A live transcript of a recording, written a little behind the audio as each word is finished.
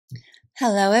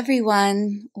Hello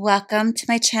everyone, welcome to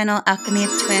my channel Alchemy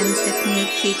of Twins with me,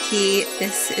 Kiki.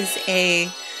 This is a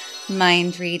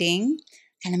mind reading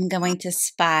and I'm going to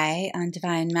spy on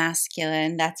Divine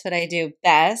Masculine. That's what I do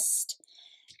best.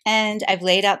 And I've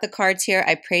laid out the cards here.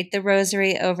 I prayed the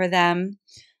rosary over them.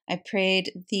 I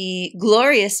prayed the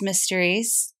glorious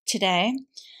mysteries today.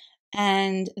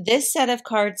 And this set of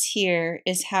cards here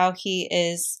is how he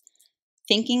is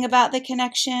thinking about the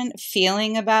connection,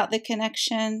 feeling about the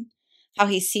connection, how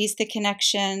he sees the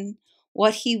connection,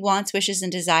 what he wants, wishes,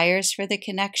 and desires for the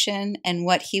connection, and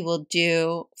what he will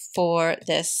do for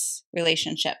this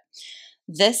relationship.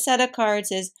 This set of cards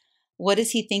is what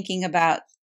is he thinking about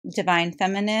Divine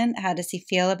Feminine? How does he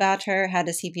feel about her? How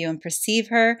does he view and perceive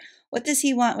her? What does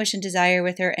he want, wish, and desire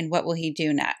with her? And what will he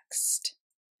do next?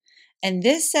 And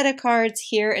this set of cards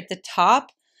here at the top,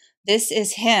 this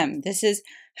is him. This is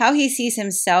how he sees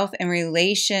himself in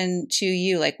relation to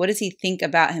you. Like, what does he think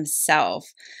about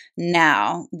himself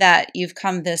now that you've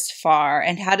come this far?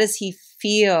 And how does he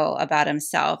feel about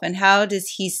himself? And how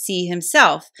does he see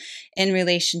himself in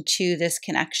relation to this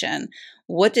connection?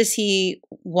 What does he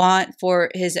want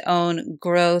for his own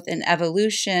growth and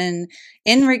evolution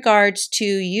in regards to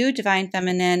you, Divine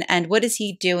Feminine? And what is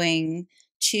he doing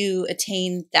to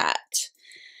attain that?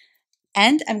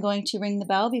 And I'm going to ring the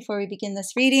bell before we begin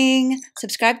this reading.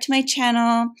 Subscribe to my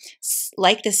channel,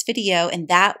 like this video, and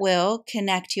that will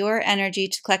connect your energy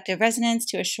to collective resonance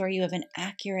to assure you of an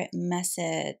accurate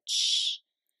message.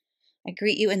 I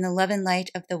greet you in the love and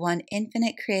light of the one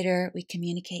infinite creator. We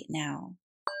communicate now.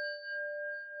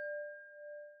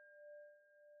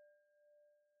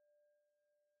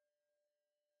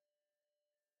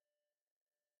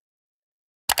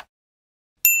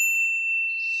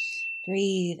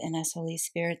 Breathe in us, Holy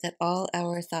Spirit, that all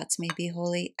our thoughts may be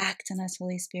holy. Act in us,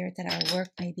 Holy Spirit, that our work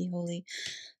may be holy.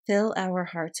 Fill our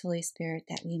hearts, Holy Spirit,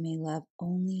 that we may love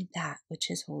only that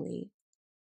which is holy.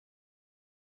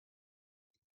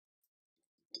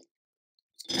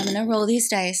 I'm going to roll these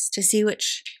dice to see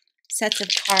which sets of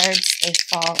cards they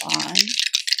fall on.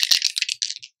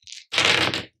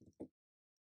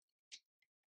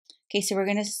 Okay, so we're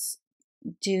going to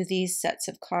do these sets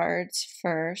of cards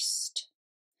first.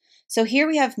 So here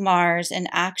we have Mars, and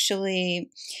actually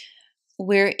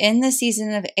we're in the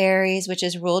season of Aries, which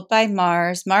is ruled by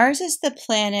Mars. Mars is the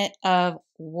planet of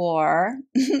war.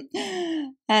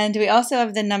 And we also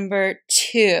have the number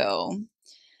 2.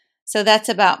 So that's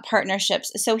about partnerships.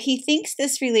 So he thinks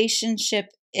this relationship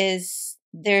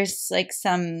there's like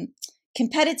some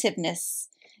competitiveness.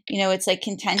 It's like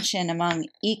contention among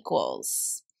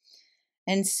equals.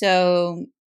 And so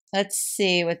let's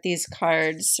see what these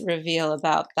cards reveal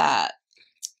about that.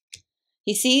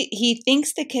 He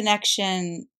thinks the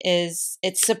connection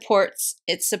it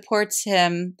supports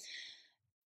him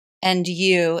and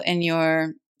you in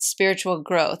your spiritual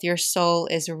growth. Your soul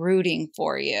is rooting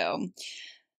for you.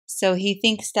 So he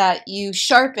thinks that you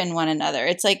sharpen one another.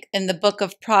 It's like in the book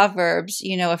of Proverbs,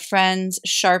 friends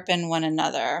sharpen one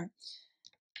another.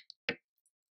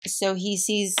 So he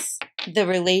sees the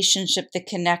relationship, the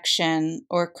connection,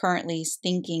 or currently he's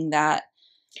thinking that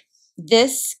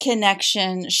this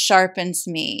connection sharpens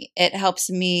me. It helps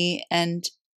me and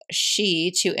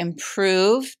she to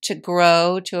improve, to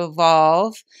grow, to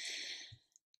evolve.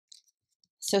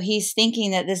 So he's thinking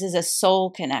that this is a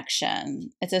soul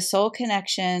connection. It's a soul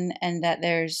connection, and that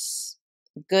there's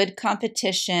good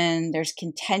competition, there's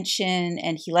contention,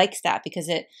 and he likes that because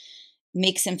it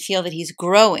makes him feel that he's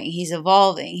growing, he's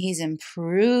evolving, he's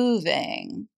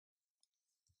improving.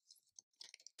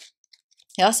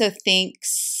 He also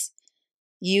thinks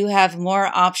you have more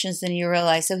options than you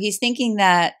realize. So he's thinking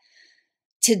that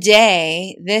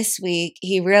today, this week,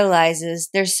 he realizes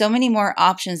there's so many more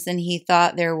options than he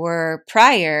thought there were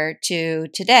prior to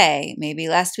today. Maybe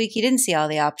last week he didn't see all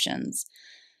the options.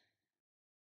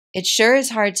 It sure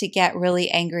is hard to get really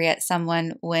angry at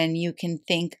someone when you can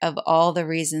think of all the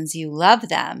reasons you love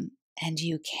them, and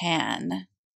you can.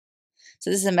 So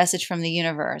this is a message from the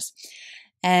universe.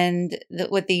 And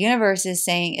what the universe is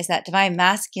saying is that Divine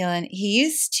Masculine, he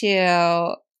used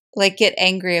to get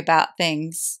angry about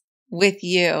things with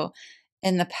you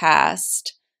in the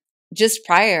past, just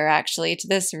prior actually to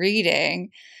this reading.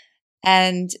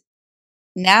 And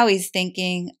now he's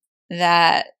thinking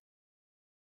that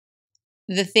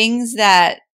the things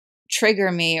that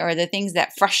trigger me, or the things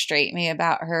that frustrate me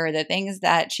about her, the things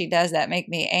that she does that make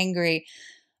me angry,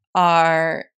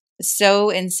 are so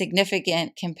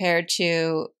insignificant compared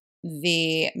to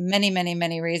the many, many,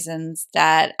 many reasons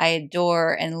that I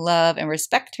adore and love and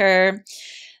respect her,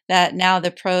 that now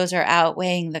the pros are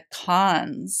outweighing the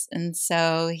cons. And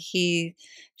so he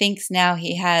thinks now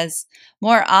he has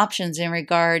more options in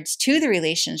regards to the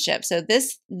relationship. So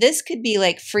this could be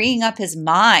like freeing up his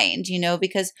mind,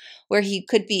 because where he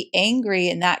could be angry,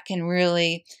 and that can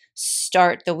really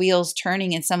start the wheels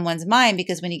turning in someone's mind,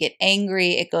 because when you get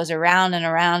angry, it goes around and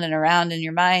around and around in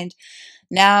your mind.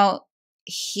 Now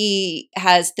he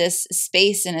has this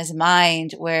space in his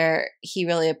mind where he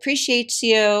really appreciates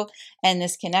you and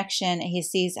this connection. He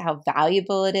sees how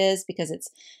valuable it is because it's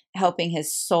helping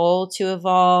his soul to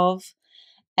evolve.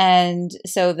 And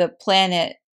so the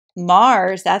planet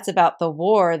Mars, that's about the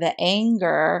war, the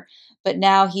anger. But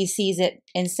now he sees it,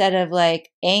 instead of like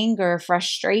anger,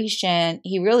 frustration,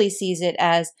 he really sees it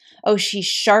as, oh, she's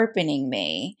sharpening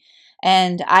me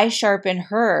and I sharpen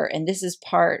her. And this is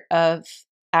part of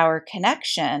our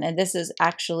connection, and this is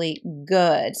actually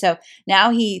good. So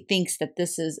now he thinks that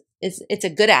it's a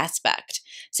good aspect.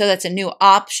 So that's a new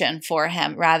option for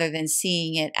him, rather than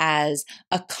seeing it as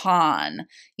a con,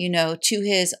 to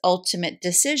his ultimate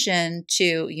decision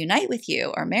to unite with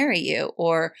you or marry you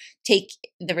or take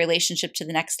the relationship to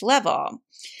the next level.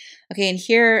 Okay, and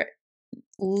here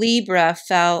Libra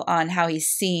fell on how he's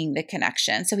seeing the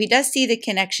connection. So he does see the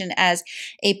connection as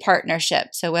a partnership.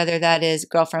 So whether that is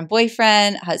girlfriend,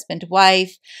 boyfriend, husband,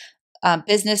 wife,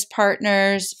 business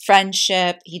partners,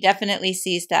 friendship, he definitely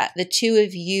sees that the two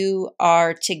of you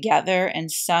are together in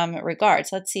some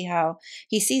regards. Let's see how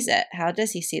he sees it. How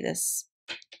does he see this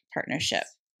partnership?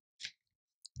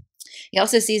 He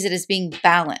also sees it as being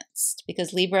balanced,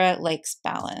 because Libra likes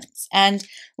balance. And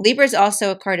Libra is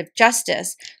also a card of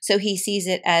justice. So he sees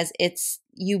it as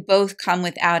you both come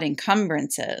without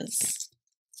encumbrances.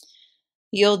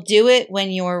 You'll do it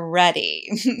when you're ready.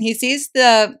 He sees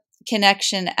the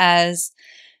connection as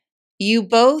you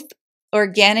both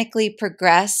organically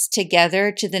progress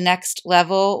together to the next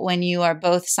level when you are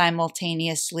both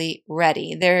simultaneously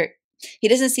ready. He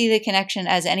doesn't see the connection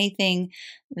as anything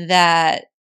that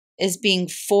is being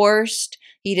forced.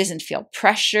 He doesn't feel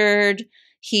pressured.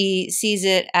 He sees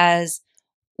it as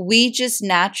we just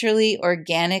naturally,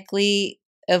 organically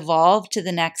evolve to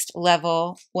the next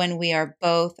level when we are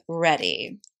both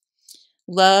ready.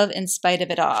 Love in spite of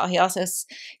it all. He also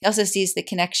sees the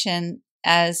connection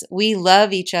as we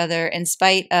love each other in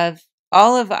spite of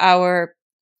all of our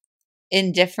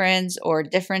indifference or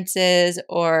differences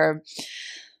or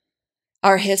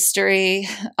our history,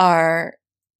 our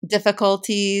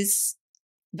difficulties.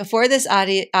 Before this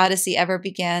odyssey ever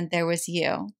began, there was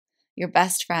you, your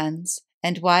best friends,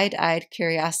 and wide-eyed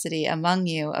curiosity among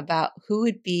you about who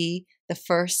would be the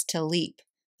first to leap,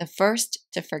 the first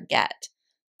to forget,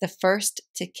 the first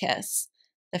to kiss,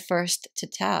 the first to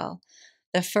tell,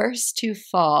 the first to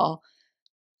fall,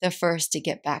 the first to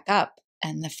get back up,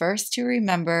 and the first to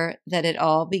remember that it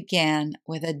all began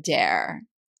with a dare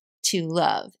to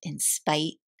love in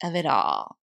spite of it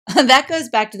all. That goes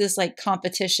back to this like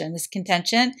competition, this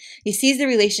contention. He sees the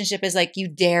relationship as like you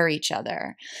dare each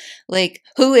other. Like,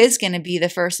 who is going to be the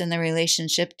first in the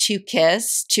relationship to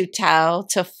kiss, to tell,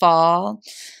 to fall,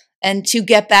 and to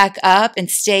get back up and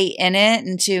stay in it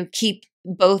and to keep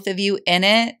both of you in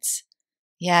it?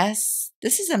 Yes,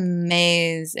 this is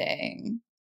amazing.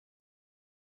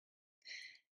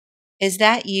 Is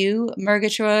that you,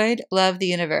 Murgatroyd? Love the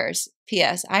universe.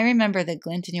 P.S. I remember the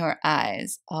glint in your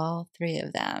eyes, all three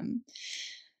of them.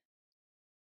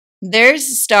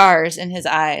 There's stars in his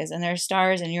eyes, and there's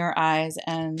stars in your eyes,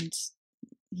 and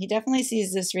he definitely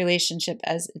sees this relationship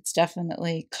as it's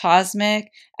definitely cosmic,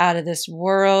 out of this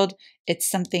world. It's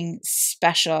something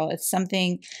special. It's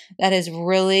something that has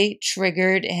really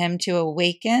triggered him to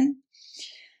awaken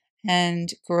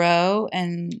and grow.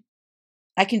 And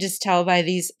I can just tell by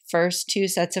these first two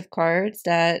sets of cards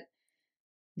that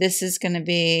this is going to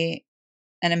be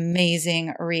an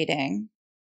amazing reading.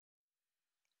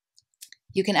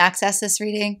 You can access this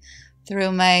reading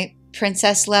through my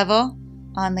princess level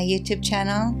on my YouTube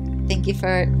channel. Thank you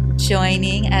for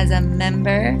joining as a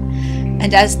member.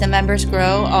 And as the members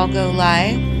grow, I'll go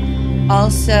live.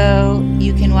 Also,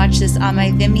 you can watch this on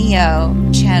my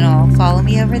Vimeo channel. Follow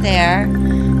me over there,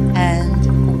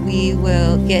 and we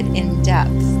will get in depth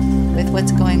with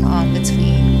what's going on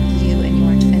between you and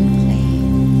your twin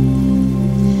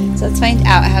flame. So let's find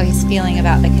out how he's feeling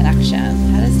about the connection.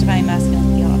 How does Divine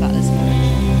Masculine feel